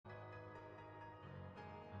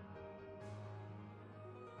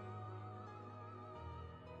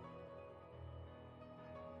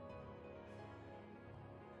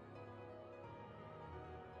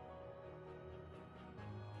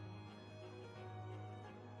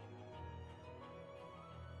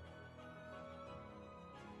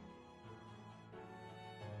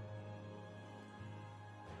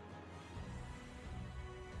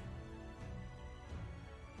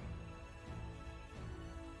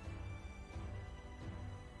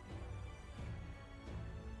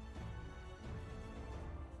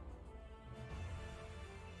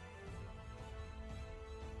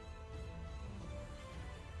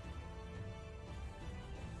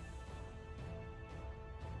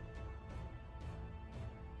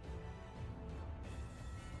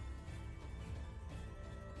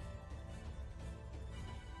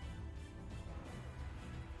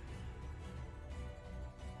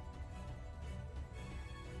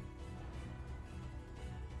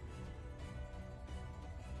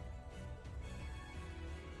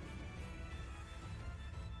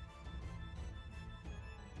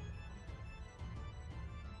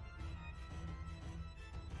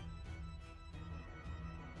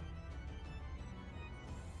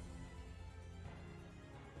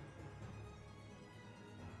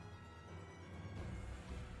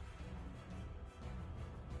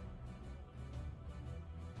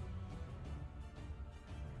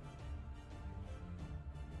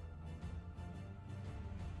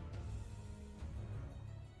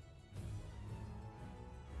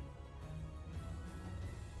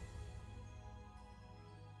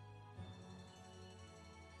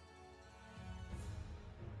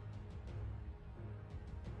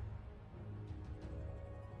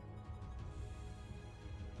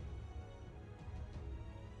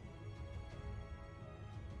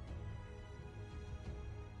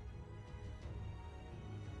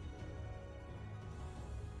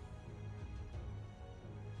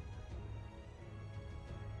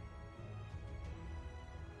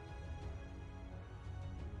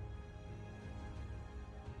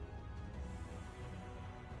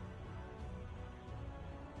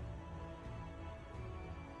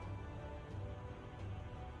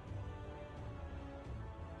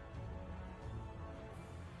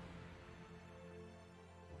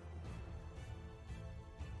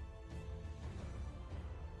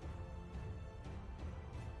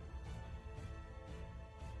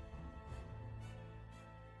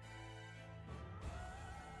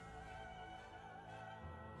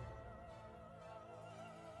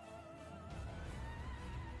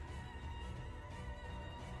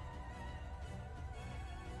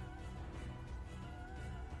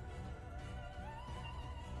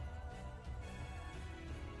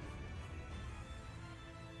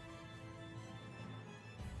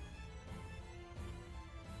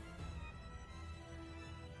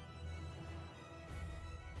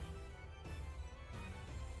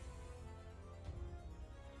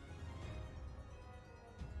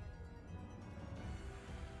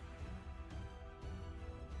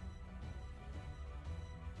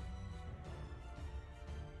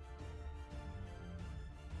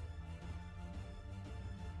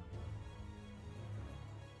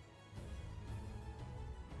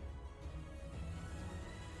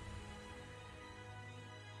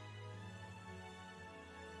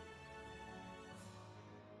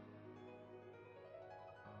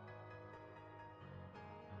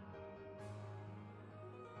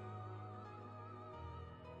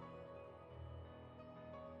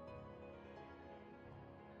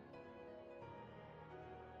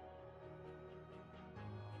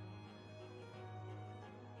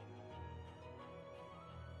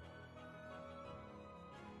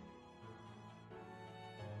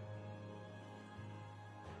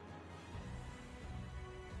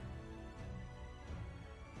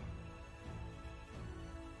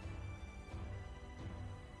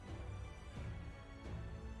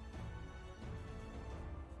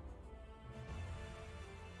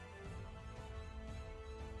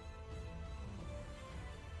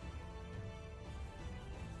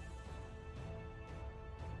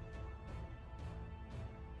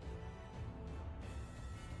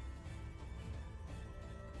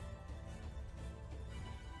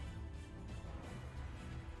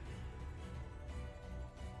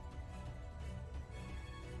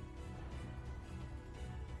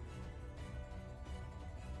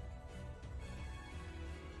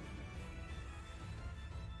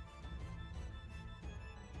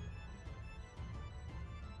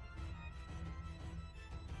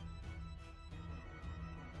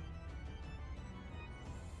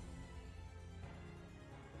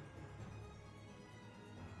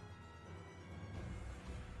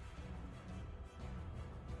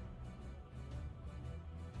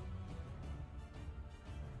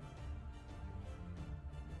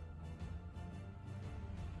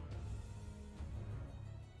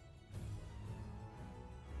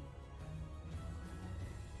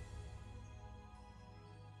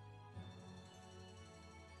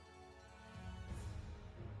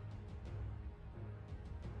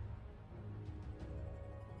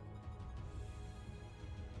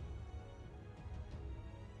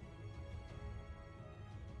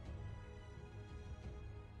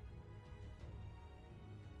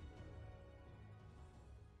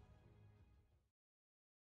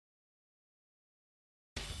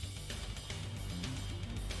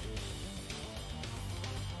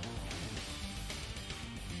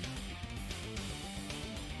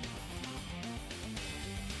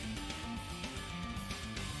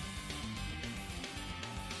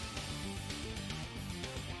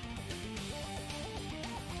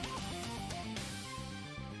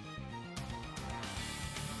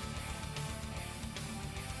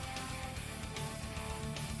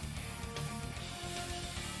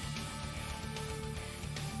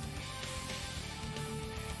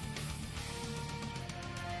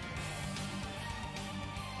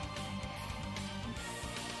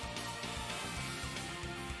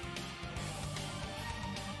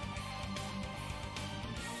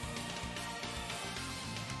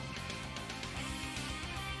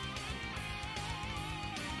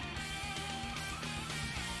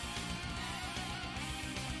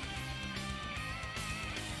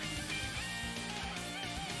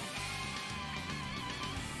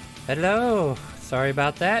Hello! Sorry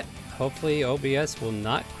about that. Hopefully OBS will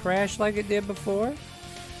not crash like it did before.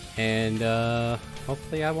 And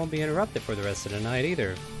hopefully I won't be interrupted for the rest of the night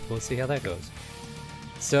either. We'll see how that goes.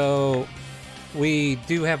 So, we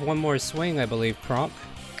do have one more swing, I believe, Kronk.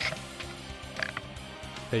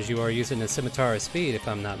 Because you are using the Scimitar of Speed, if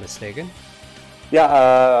I'm not mistaken. Yeah,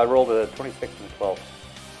 I rolled a 26 and a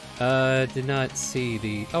 12. Did not see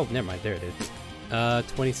the... Oh, never mind, there it is.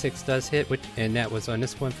 26 does hit, and that was on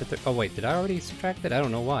this one for... Oh, wait, did I already subtract it? I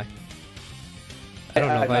don't know why. I don't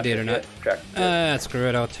know if I did or not. Screw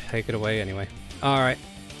it, I'll take it away anyway. Alright.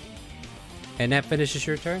 And that finishes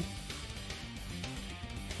your turn?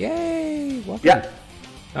 Yay! Welcome. Yeah.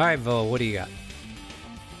 Alright, Vol, what do you got?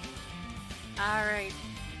 Alright.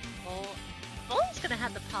 Vol's gonna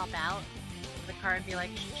have to pop out of the car and be like,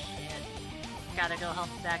 shit, gotta go help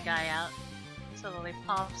that guy out. So Lily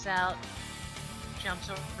pops out, jumps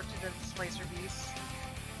over to the Slicer Beast.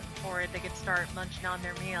 Before they can start munching on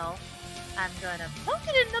their meal, I'm gonna poke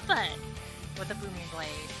it in the butt with a booming blade.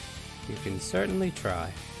 You can certainly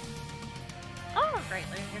try. Oh, right,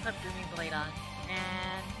 let me get the booming blade on.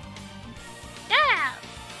 And... yeah!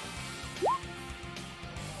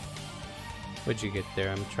 What'd you get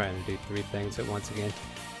there? I'm trying to do 3 things at once again.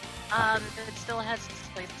 It still has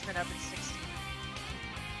displacement up at 16.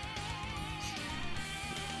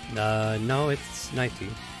 No, it's 19.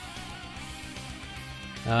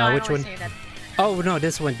 No, which one? That. Oh no,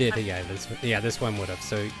 this one did. Yeah, this one would have.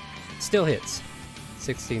 So, still hits.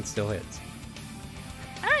 16 still hits.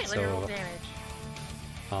 All right, let me roll damage.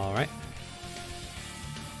 All right.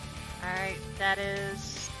 All right, that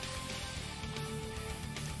is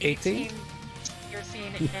 18. You're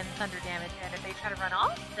seeing it in thunder damage, and if they try to run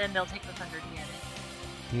off, then they'll take the thunder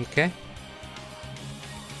damage. Okay.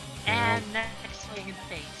 And next swing in the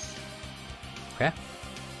face. Okay.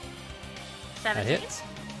 17? That hits.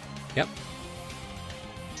 Yep.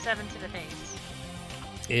 7 to the face.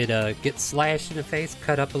 It gets slashed in the face,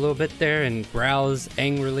 cut up a little bit there, and growls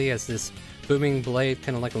angrily as this booming blade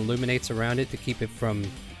kind of like illuminates around it to keep it from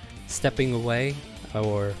stepping away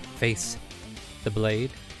or face the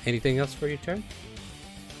blade. Anything else for your turn?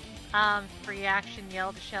 Free action,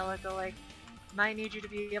 yell to Shella, go like, might need you to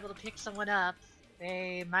be able to pick someone up.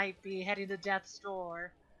 They might be heading to death's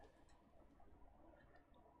door.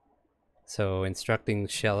 So instructing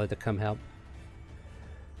Shella to come help.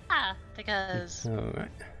 Ah, because Alright.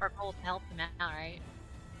 our goal is to help them out, right?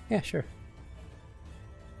 Yeah, sure.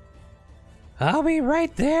 I'll be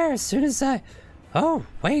right there as soon as I... Oh,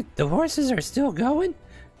 wait, the horses are still going?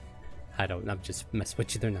 I'm just messing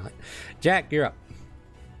with you, they're not. Jack, you're up.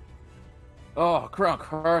 Oh,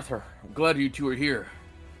 Kronk, Arthur, I'm glad you two are here.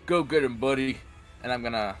 Go get him, buddy. And I'm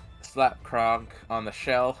gonna slap Kronk on the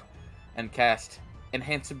shell and cast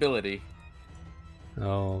Enhanceability.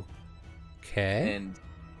 Okay. And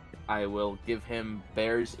I will give him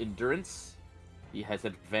Bear's Endurance. He has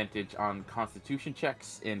advantage on Constitution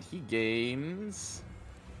checks, and he gains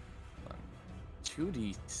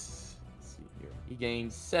 2d. Let's see here. He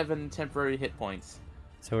gains 7 temporary hit points.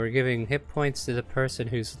 So we're giving hit points to the person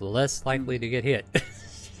who's less likely to get hit.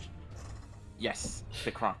 Yes,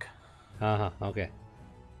 to Kronk. Okay.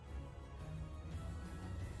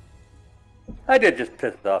 I did just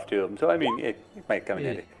piss it off to him, so I mean, it might come in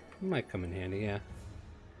handy. It might come in handy, yeah.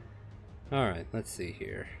 Alright, let's see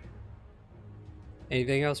here.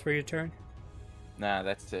 Anything else for your turn? Nah,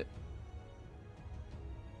 that's it.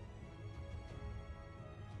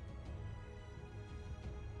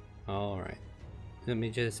 Alright. Let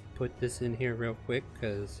me just put this in here real quick,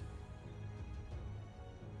 because...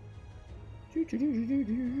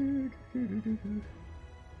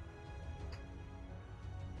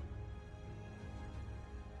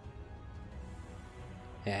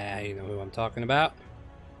 Yeah, you know who I'm talking about.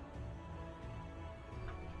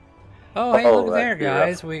 Oh, hey, look there,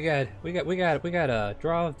 guys. We got a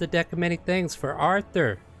draw of the deck of many things for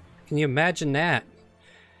Arthur. Can you imagine that?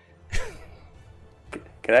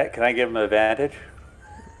 Can I give him an advantage?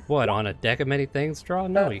 What, on a deck of many things draw?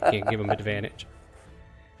 No, you can't give him advantage.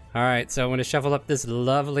 Alright, so I'm going to shuffle up this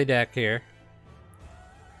lovely deck here.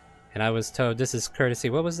 And I was told this is courtesy.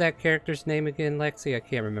 What was that character's name again, Lexi? I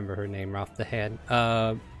can't remember her name off the head.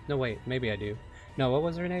 No, wait, maybe I do. No, what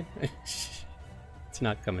was her name? It's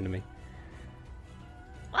not coming to me.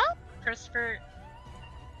 Well, Christopher,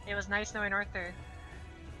 it was nice knowing Arthur.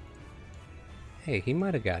 Hey, he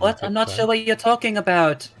might have gotten What? I'm not sure what you're talking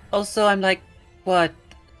about. Also, I'm like, what?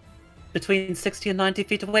 Between 60 and 90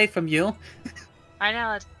 feet away from you? I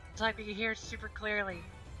know, it's like we can hear super clearly.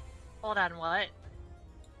 Hold on, what?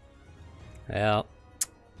 Well,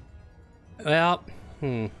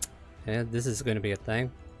 yeah, this is going to be a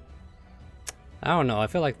thing. I don't know, I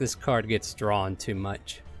feel like this card gets drawn too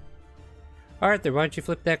much. Arthur, why don't you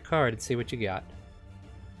flip that card and see what you got?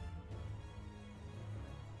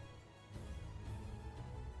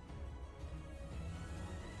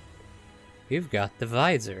 You've got the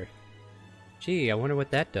visor. Gee, I wonder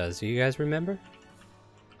what that does. Do you guys remember?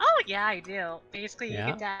 Oh yeah, I do. Basically, Yeah?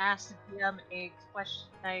 you get to ask him a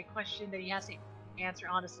question that he has to answer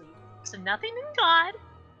honestly. So nothing in God.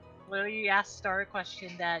 Literally, you ask Star a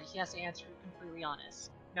question that he has to answer completely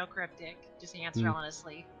honest. No cryptic, just answer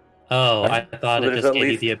honestly. Oh, I thought So it there's just at gave you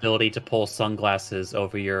least- the ability to pull sunglasses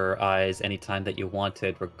over your eyes anytime that you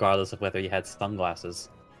wanted, regardless of whether you had sunglasses.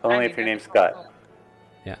 Only I if your mean, name's that's Scott.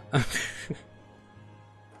 Yeah.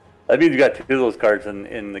 That means you got 2 of those cards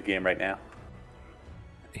in the game right now.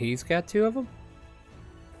 He's got 2 of them?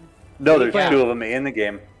 No, there's Yeah. 2 of them in the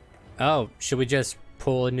game. Oh, should we just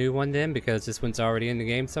pull a new one then? Because this one's already in the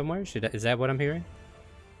game somewhere? Is that what I'm hearing?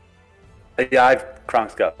 Yeah,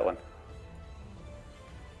 Kronk's got one.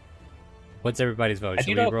 What's everybody's vote? I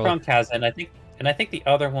Should do we know roll? Kronk has it, and I think the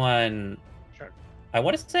other one. Sure. I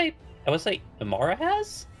want to say Amara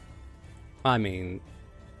has. I mean,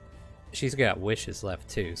 she's got wishes left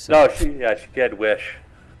too, so... No, she had Wish.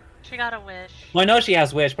 She got a wish. Well, I know she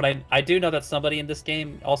has Wish, but I do know that somebody in this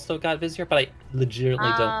game also got Vizier, but I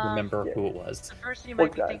legitimately don't remember Yeah. who it was. The person you What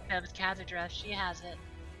might be guy? thinking of is Khazadreth. She has it.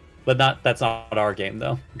 But that's not our game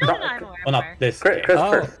though. No, no, I'm aware. Well, not this game.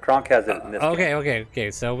 Christopher, Oh. Kronk has it in this game.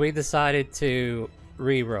 Okay. So we decided to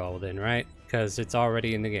re-roll then, right? Because it's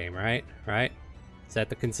already in the game, right? Right? Is that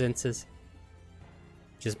the consensus?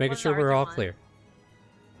 Just making What's sure we're all Arthur want? clear.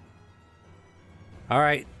 All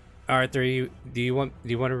right, Arthur, do you want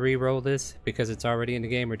to re-roll this because it's already in the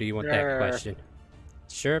game, or do you want that Sure. question?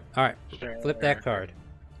 Sure. All right, flip that card.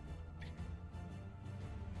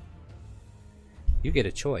 You get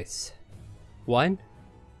a choice. 1,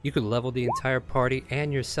 you could level the entire party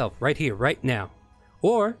and yourself right here, right now.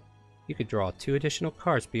 Or, you could draw 2 additional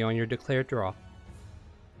cards beyond your declared draw.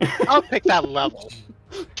 I'll pick that level.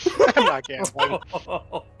 I'm not gambling.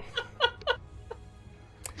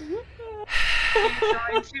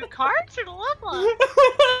 Drawing 2 cards or the level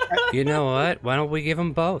up? You know what? Why don't we give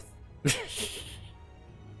them both?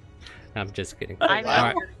 I'm just kidding. I know. All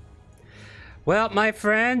right. Well, my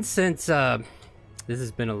friends, since this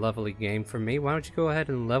has been a lovely game for me, why don't you go ahead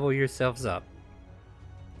and level yourselves up?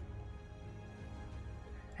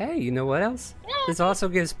 Hey, you know what else? This also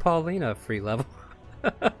gives Paulina a free level.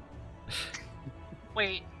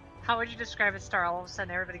 Wait, how would you describe it, Star? All of a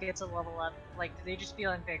sudden, everybody gets a level up. Like, do they just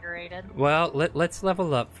feel invigorated? Well, let's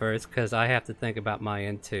level up first, because I have to think about my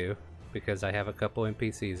end too, because I have a couple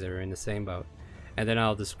NPCs that are in the same boat. And then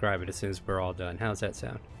I'll describe it as soon as we're all done. How's that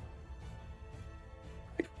sound?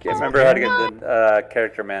 I can't remember how to get the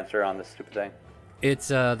character mancer on this stupid thing. It's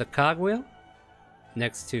the cogwheel,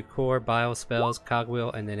 next to core, bio spells,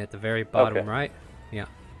 cogwheel, and then at the very bottom Okay. right. Yeah.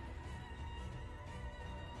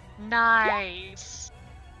 Nice.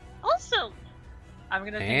 Also, I'm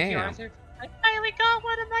gonna thank you, Damn. Arthur. I finally got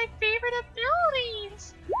one of my favorite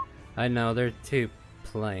abilities. I know, they're too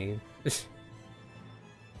plain.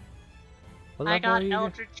 What I level got are you?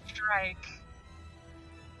 Eldritch Strike.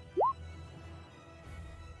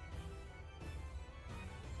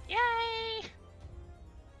 Yay! Is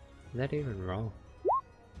that even wrong?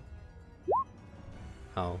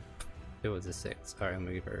 Oh, it was a 6. Alright, I'm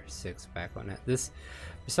gonna give her 6 back on that. This,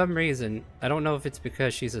 for some reason, I don't know if it's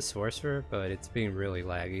because she's a sorcerer, but it's being really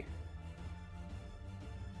laggy.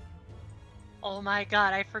 Oh my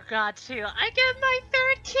god, I forgot to. I get my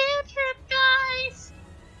 3rd cantrip, guys!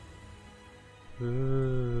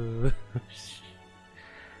 Ooh.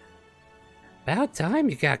 About time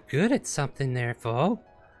you got good at something there, foe.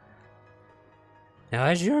 Now,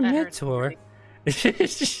 as your That hurts mentor, as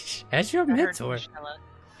your That hurts me, mentor, Shella.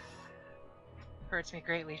 Hurts me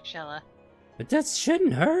greatly, Shella. but that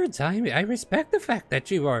shouldn't hurt. I respect the fact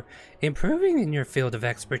that you are improving in your field of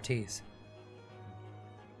expertise.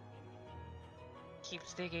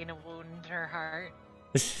 Keeps digging a wound in her heart.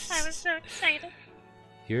 I was so excited.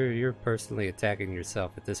 You're personally attacking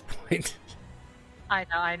yourself at this point. I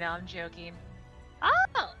know, I'm joking.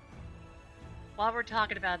 Oh! While we're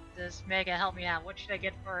talking about this, Mega, help me out. What should I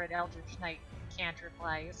get for an Eldritch Knight cantrip,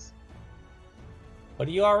 please? What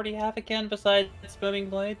do you already have again besides Booming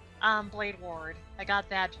Blade? Blade Ward. I got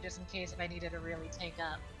that just in case if I needed to really take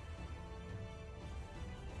up.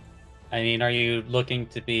 I mean, are you looking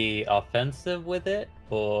to be offensive with it,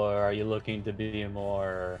 or are you looking to be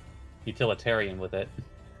more utilitarian with it?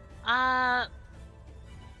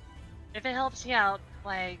 If it helps you out,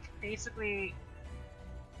 like, basically,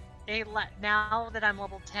 now that I'm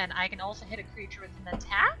level 10, I can also hit a creature with an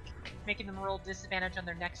attack, making them roll disadvantage on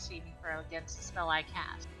their next saving throw against the spell I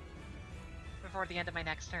cast before the end of my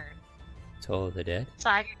next turn. Toll of the Dead? So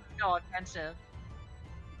I can go offensive.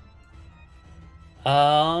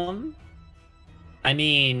 I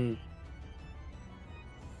mean,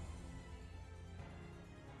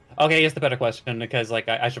 okay, here's the better question, because like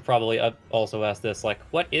I should probably also ask this: like,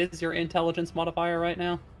 what is your intelligence modifier right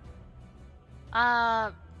now?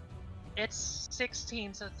 It's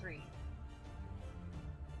 16, so 3.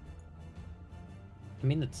 I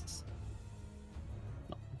mean, it's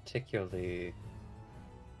not particularly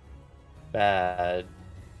bad,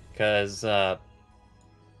 because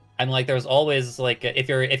I'm like, there's always like, if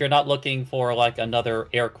you're not looking for like another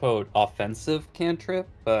air quote offensive cantrip,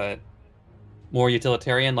 but more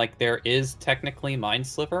utilitarian, like there is technically Mind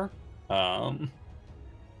Sliver.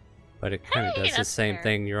 But it kind of Hey, does the that's same fair.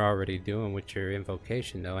 thing you're already doing with your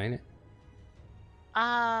invocation, though, ain't it?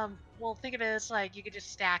 Well, think of it as like you could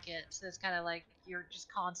just stack it, so it's kind of like you're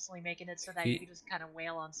just constantly making it so that you can just kind of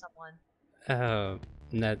wail on someone.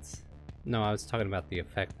 That's... No, I was talking about the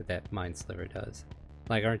effect that that Mind Sliver does.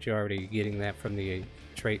 Like, aren't you already getting that from the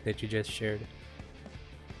trait that you just shared?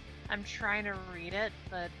 I'm trying to read it,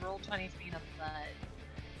 but Roll20's being a butt.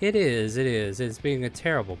 It is, it is. It's being a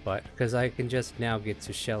terrible butt, because I can just now get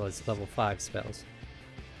to Shella's level 5 spells.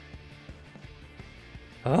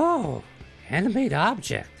 Oh! Animate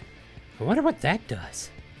object! I wonder what that does.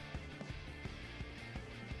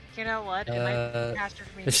 You know what? It might be faster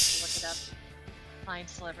for me to look it up. Mind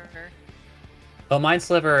Sliver. Well, Mind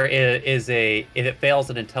Sliver is a, if it fails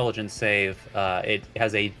an intelligence save, it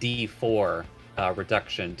has a D4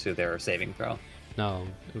 reduction to their saving throw. No,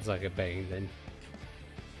 it was like a bang then.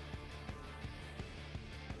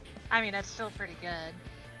 I mean, that's still pretty good.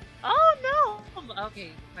 Oh no!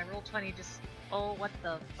 Okay, my Roll20 just... Oh, what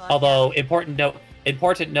the fuck? Although, important note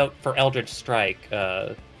for Eldritch Strike,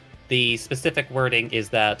 the specific wording is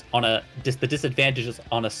that on the disadvantage is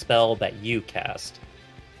on a spell that you cast,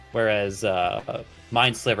 whereas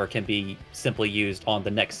Mind Sliver can be simply used on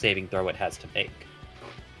the next saving throw it has to make.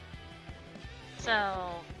 So...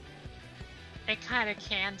 It kind of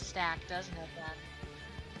can stack, doesn't it, then?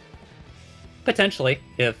 Potentially,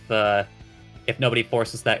 if nobody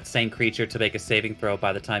forces that same creature to make a saving throw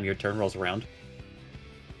by the time your turn rolls around.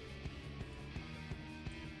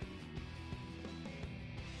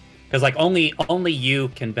 Because like only you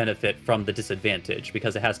can benefit from the disadvantage,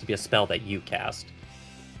 because it has to be a spell that you cast.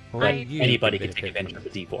 Well, But you anybody can can take benefit advantage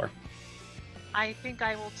of the D4. I think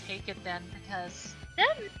I will take it then, because then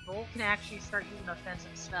Roll can actually start using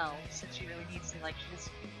offensive spells, since she really needs to, like, she just,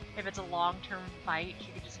 if it's a long-term fight,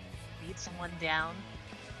 she could just beat someone down,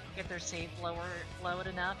 get their save lowered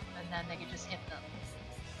enough, and then they could just hit them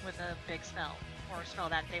with a big spell, or a spell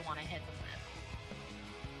that they want to hit them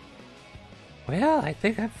with. Well, I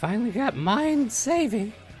think I finally got mind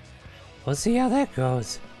saving. We'll see how that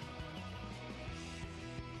goes.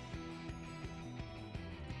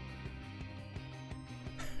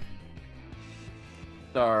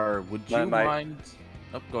 Star, would you My- mind?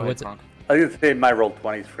 Oh, go ahead, What's it? Kronk. I was gonna say my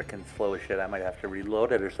Roll20 is freaking slow as shit. I might have to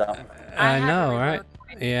reload it or something. I I have know, to right? reload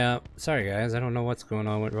twice. Yeah. Sorry, guys. I don't know what's going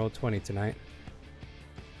on with Roll20 tonight.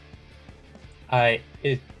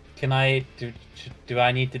 Do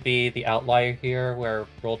I need to be the outlier here, where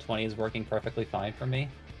Roll20 is working perfectly fine for me?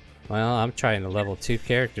 Well, I'm trying to level 2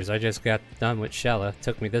 characters. I just got done with Shella.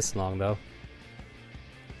 Took me this long, though.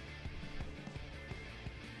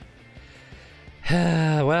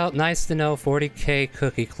 Well, nice to know 40k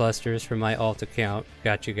cookie clusters from my alt account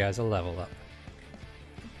got you guys a level up.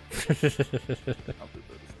 I'll do this.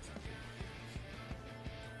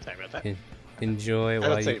 Sorry about that. Enjoy I while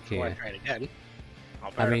don't say you it before I can. try it again.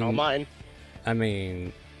 I'll I burn all mean- mine. I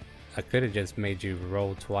mean, I could have just made you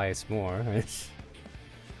roll twice more. Alright,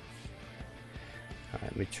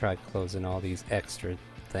 let me try closing all these extra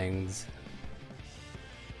things.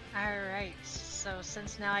 Alright, so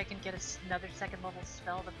since now I can get another second level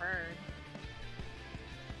spell to burn.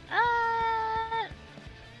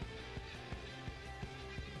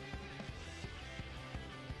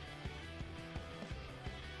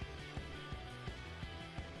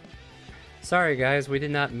 Sorry guys, we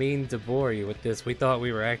did not mean to bore you with this. We thought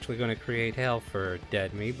we were actually going to create hell for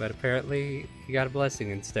dead meat, but apparently you got a blessing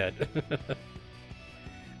instead.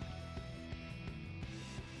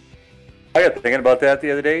 I got thinking about that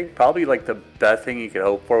the other day. Probably like the best thing you could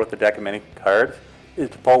hope for with the deck of many cards is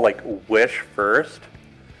to pull like Wish first,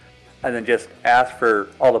 and then just ask for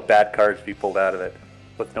all the bad cards to be pulled out of it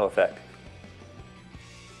with no effect.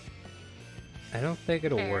 I don't think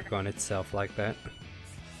it'll Fair. work on itself like that.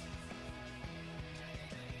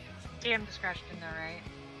 DM discretion though, right?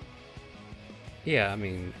 Yeah, I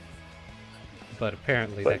mean, but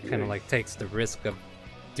apparently that kind of like takes the risk of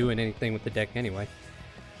doing anything with the deck anyway.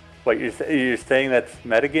 What, you're saying that's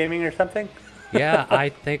metagaming or something? Yeah, I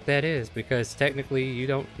think that is, because technically you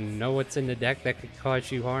don't know what's in the deck that could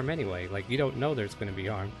cause you harm anyway. Like, you don't know there's going to be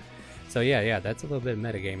harm. So yeah, that's a little bit of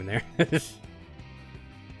metagaming there.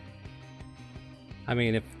 I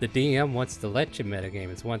mean, if the DM wants to let you metagame,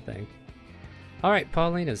 it's one thing. Alright,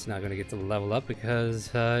 Paulina's not going to get to level up because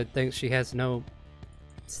it thinks she has no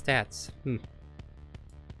stats.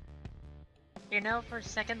 You know, for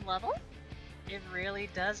second level, it really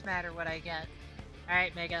does matter what I get.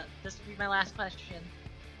 Alright, Mega, this will be my last question.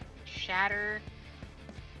 Shatter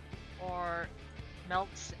or Milk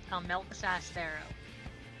Sastero?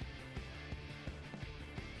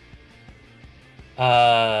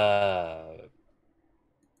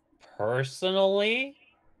 Personally,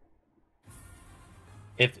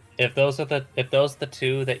 if those are the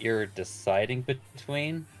two that you're deciding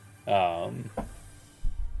between,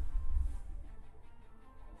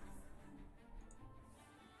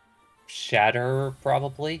 Shatter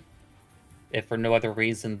probably, if for no other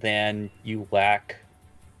reason than you lack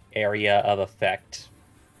area of effect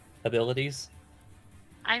abilities.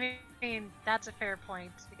 I mean, that's a fair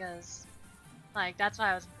point because, like, that's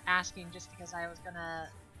why I was asking, just because I was gonna,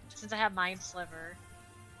 since I have Mind Sliver,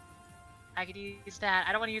 I could use that.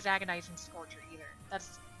 I don't want to use Agonizing Scorcher either.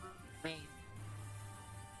 That's main.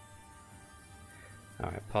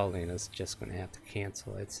 Alright, Paulina's just going to have to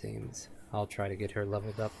cancel, it seems. I'll try to get her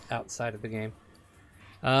leveled up outside of the game.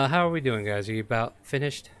 How are we doing, guys? Are you about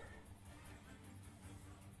finished?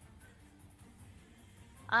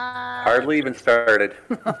 Hardly even started.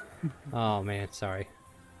 Oh man, sorry.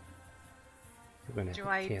 Do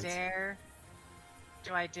I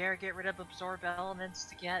dare get rid of Absorb Elements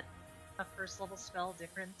to get a first level spell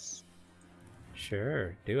difference?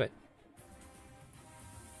 Sure, do it.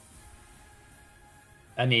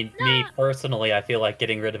 I mean, me personally, I feel like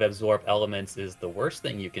getting rid of Absorb Elements is the worst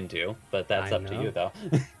thing you can do, but that's up to you, though.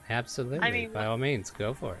 Absolutely. I mean, by all means,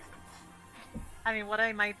 go for it. I mean, what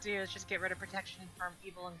I might do is just get rid of Protection from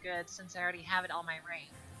Evil and Good, since I already have it on my ring.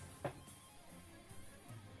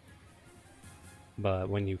 But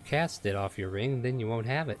when you cast it off your ring, then you won't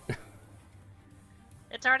have it.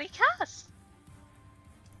 It's already cast!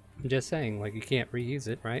 I'm just saying, like, you can't reuse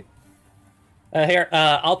it, right? Here,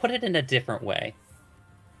 I'll put it in a different way.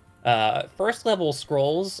 First level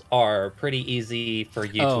scrolls are pretty easy for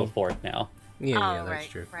you to afford now. Yeah, that's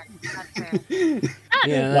true. Right. That's fair.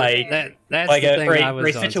 Yeah, that's like the thing for I a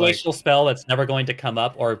was situational spell that's never going to come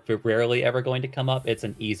up, or rarely ever going to come up, it's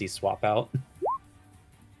an easy swap out.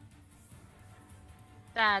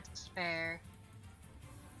 That's fair.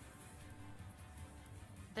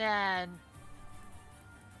 Then...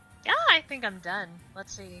 yeah, I think I'm done.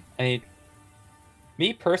 Let's see. I mean,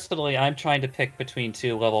 me personally, I'm trying to pick between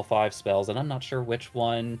two level 5 spells, and I'm not sure which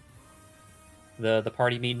one the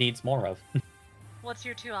party needs more of. What's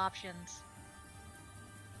your two options?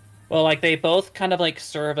 Well, like, they both kind of, like,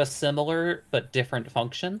 serve a similar but different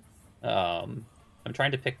function. I'm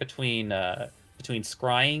trying to pick between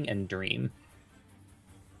Scrying and Dream.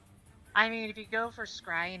 I mean, if you go for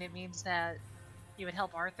Scrying, it means that you would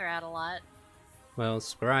help Arthur out a lot. Well,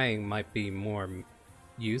 scrying might be more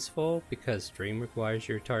useful because Dream requires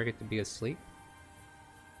your target to be asleep.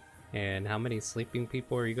 And how many sleeping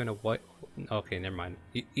people are you gonna what? Okay, never mind.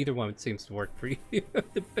 Either one seems to work for you,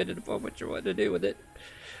 depending upon what you want to do with it.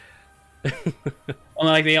 Well,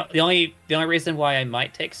 like the only reason why I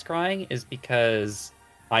might take Scrying is because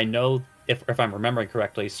I know if I'm remembering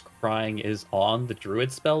correctly, Scrying is on the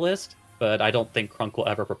Druid spell list, but I don't think Crunk will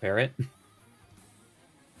ever prepare it.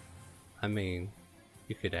 I mean,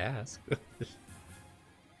 you could ask.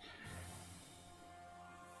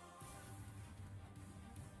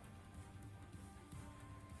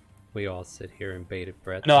 We all sit here in bated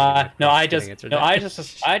breath. I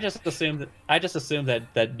just assumed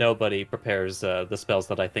that nobody prepares the spells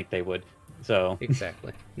that I think they would. So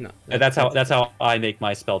exactly. No. That's how I make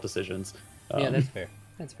my spell decisions. Yeah, that's fair.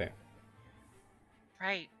 That's fair.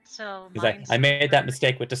 Right. So I made that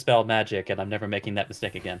mistake with Dispel Magic, and I'm never making that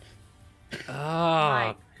mistake again.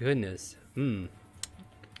 Oh, goodness.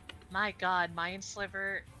 My god, Mind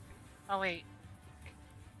Sliver. Oh, wait.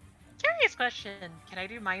 Curious question. Can I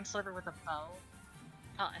do Mind Sliver with a bow?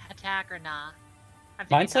 Attack or nah?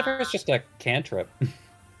 Mind Sliver is just a cantrip.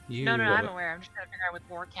 No, I'm aware. I'm just trying to figure out with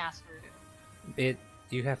Warcaster.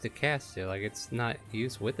 You have to cast it. Like, it's not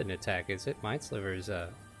used with an attack, is it? Mind Sliver is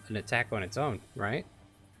an attack on its own, right?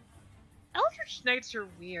 Eldritch Knights are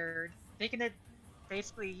weird. They can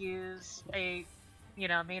basically use a,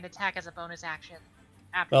 main attack as a bonus action.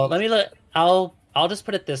 Well, I'll just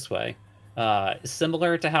put it this way.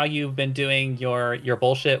 Similar to how you've been doing your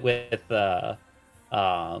bullshit with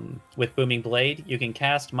Booming Blade, you can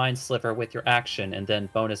cast Mind Sliver with your action and then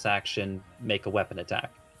bonus action make a weapon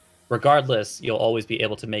attack. Regardless, you'll always be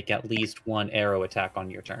able to make at least one arrow attack on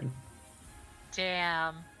your turn.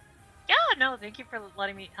 Damn. Yeah, no, thank you for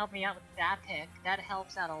letting me help me out with that pick. That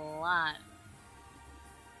helps out a lot.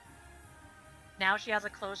 Now she has a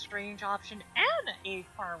close range option and a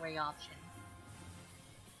far away option.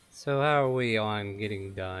 So how are we on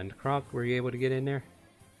getting done? Kronk, were you able to get in there?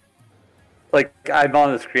 Like, I'm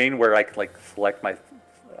on the screen where I can, like, select my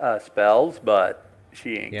spells, but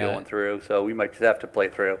she ain't Yeah. going through, so we might just have to play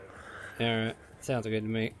through. Alright, sounds good to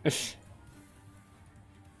me.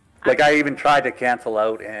 Like, I even tried to cancel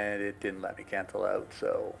out, and it didn't let me cancel out,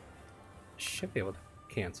 so... Should be able to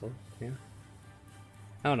cancel, yeah.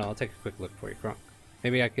 I don't know, I'll take a quick look for you, Kronk.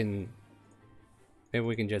 Maybe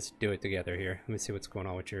we can just do it together here. Let me see what's going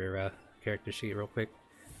on with your character sheet real quick.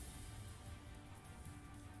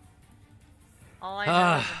 All I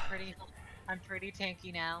know is I'm pretty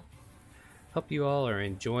tanky now. Hope you all are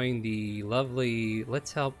enjoying the lovely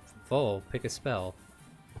Let's Help Vol Pick a Spell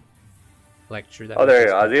lecture. That Oh, there you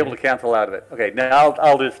just go. I was able to completed. cancel out of it. Okay, now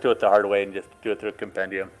I'll just do it the hard way and just do it through a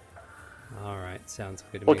compendium. Alright, sounds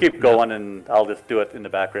good to We'll me. keep going, and I'll just do it in the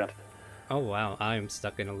background. Oh wow, I am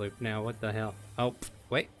stuck in a loop now. What the hell? Oh,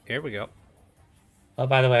 wait, here we go. Oh,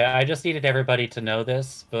 by the way, I just needed everybody to know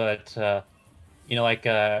this, but you know, like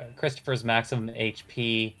Christopher's maximum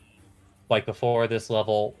HP, like before this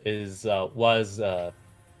level, was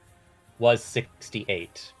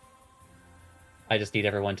 68. I just need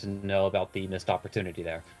everyone to know about the missed opportunity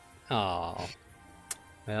there. Oh,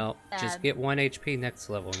 well, just Sad. get 1 HP next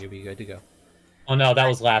level and you'll be good to go. Oh no, that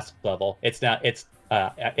was last level. It's now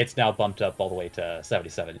bumped up all the way to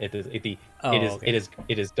 77. It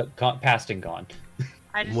is past and gone.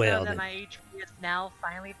 I just Well, know that then. my HP is now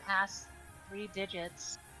finally past 3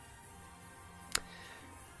 digits.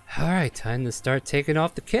 Alright, time to start taking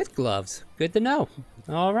off the kid gloves. Good to know.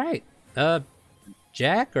 Alright.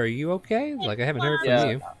 Jack, are you okay? Like, I haven't heard from Yeah.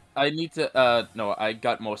 you. I need to, no, I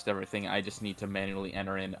got most everything. I just need to manually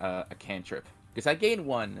enter in a cantrip. Because I gained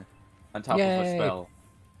 1 on top of a Yay. spell.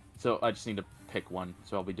 So I just need to pick 1,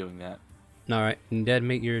 so I'll be doing that. Alright, and Dead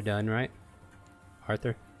Meat, you're done, right?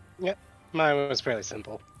 Arthur? Mine was fairly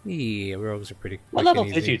simple. Yeah, rogues are pretty quick What level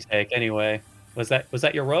and did easy. you take anyway? Was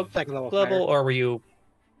that your rogue Second level level, fighter. or were you?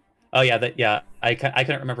 Oh yeah, I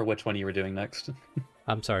couldn't remember which one you were doing next.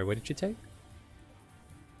 I'm sorry, what did you take?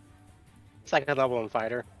 Second level in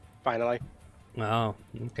fighter, finally. Oh,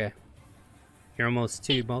 okay. You're almost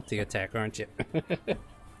 2 multi-attack, aren't you?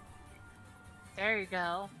 There you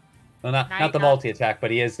go. Well, Now not you the got- multi attack, but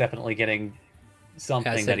he is definitely getting I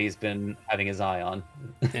something said- that he's been having his eye on.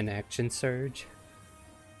 An action surge.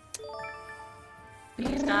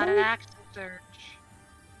 He's got an action surge.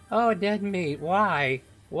 Oh, Dead Meat, why?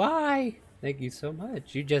 Why? Thank you so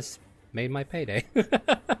much. You just made my payday.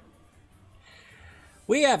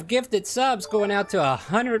 We have gifted subs going out to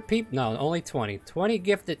 100 people. No, only 20. 20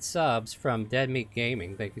 gifted subs from Dead Meat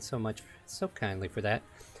Gaming. Thank you so much, so kindly for that.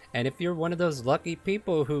 And if you're one of those lucky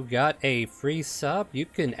people who got a free sub, you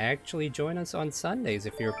can actually join us on Sundays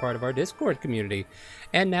if you're part of our Discord community.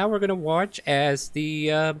 And now we're going to watch as the,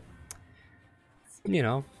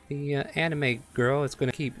 the anime girl is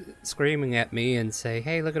going to keep screaming at me and say,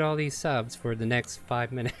 hey, look at all these subs for the next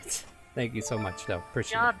 5 minutes. Thank you so much, though.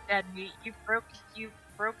 Appreciate it. Job, Dead Meat. You broke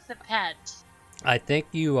the pet. I think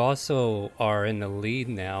you also are in the lead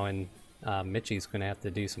now, and Mitchie's going to have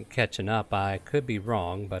to do some catching up. I could be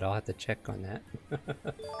wrong, but I'll have to check on that.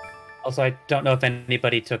 Also, I don't know if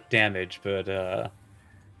anybody took damage, but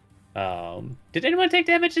did anyone take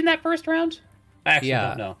damage in that first round? I actually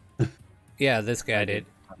Yeah. don't know. Yeah, this guy did.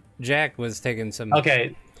 Jack was taking some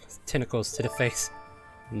Okay, tentacles to the face.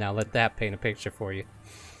 Now let that paint a picture for you.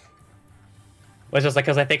 well, it's just like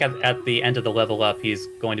because I think at the end of the level up, he's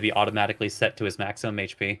going to be automatically set to his maximum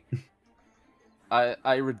HP.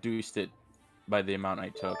 I reduced it by the amount I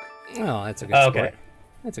took. Oh, that's a good Okay. sport.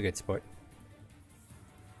 That's a good sport.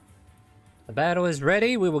 The battle is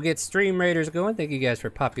ready. We will get Stream Raiders going. Thank you guys for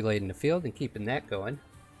populating the field and keeping that going.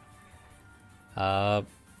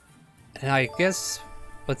 And I guess,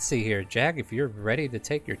 let's see here. Jack, if you're ready to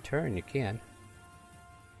take your turn, you can.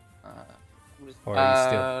 Or are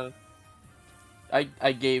you still...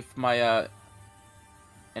 I gave my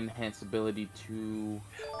enhance ability to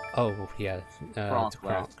Oh, yeah. Kronk to Kronk.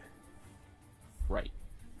 last. Right.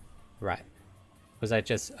 Right. Was that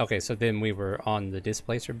just... Okay, so then we were on the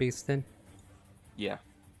Displacer Beast then? Yeah.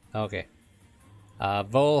 Okay.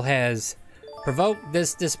 Vol has Provoke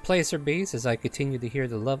this displacer beast as I continue to hear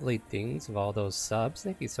the lovely things of all those subs.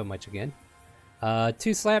 Thank you so much again.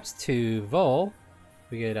 2 slaps to Vol.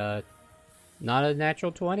 We get not a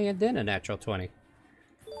natural 20 and then a natural 20.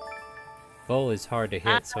 Vol is hard to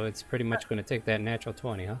hit, so it's pretty much going to take that natural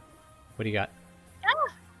 20, huh? What do you got?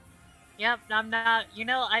 Yep, I'm not. You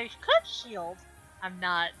know, I could shield. I'm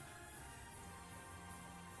not.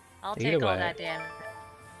 I'll take Either all way. that damage.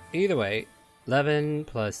 Either way, 11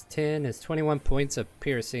 plus 10 is 21 points of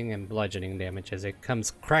piercing and bludgeoning damage as it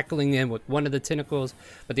comes crackling in with one of the tentacles,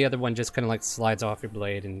 but the other one just kind of like slides off your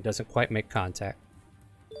blade and doesn't quite make contact.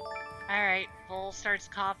 Alright, Bull starts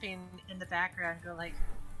coughing in the background, go like,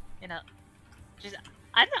 you know, just,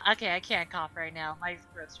 I don't, okay, I can't cough right now. My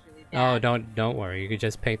throat's really Oh, bad. don't worry. You can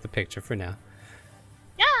just paint the picture for now.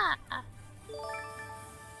 Yeah!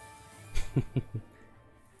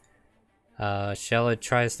 Shella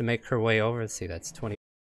tries to make her way over. Let's see, that's 20.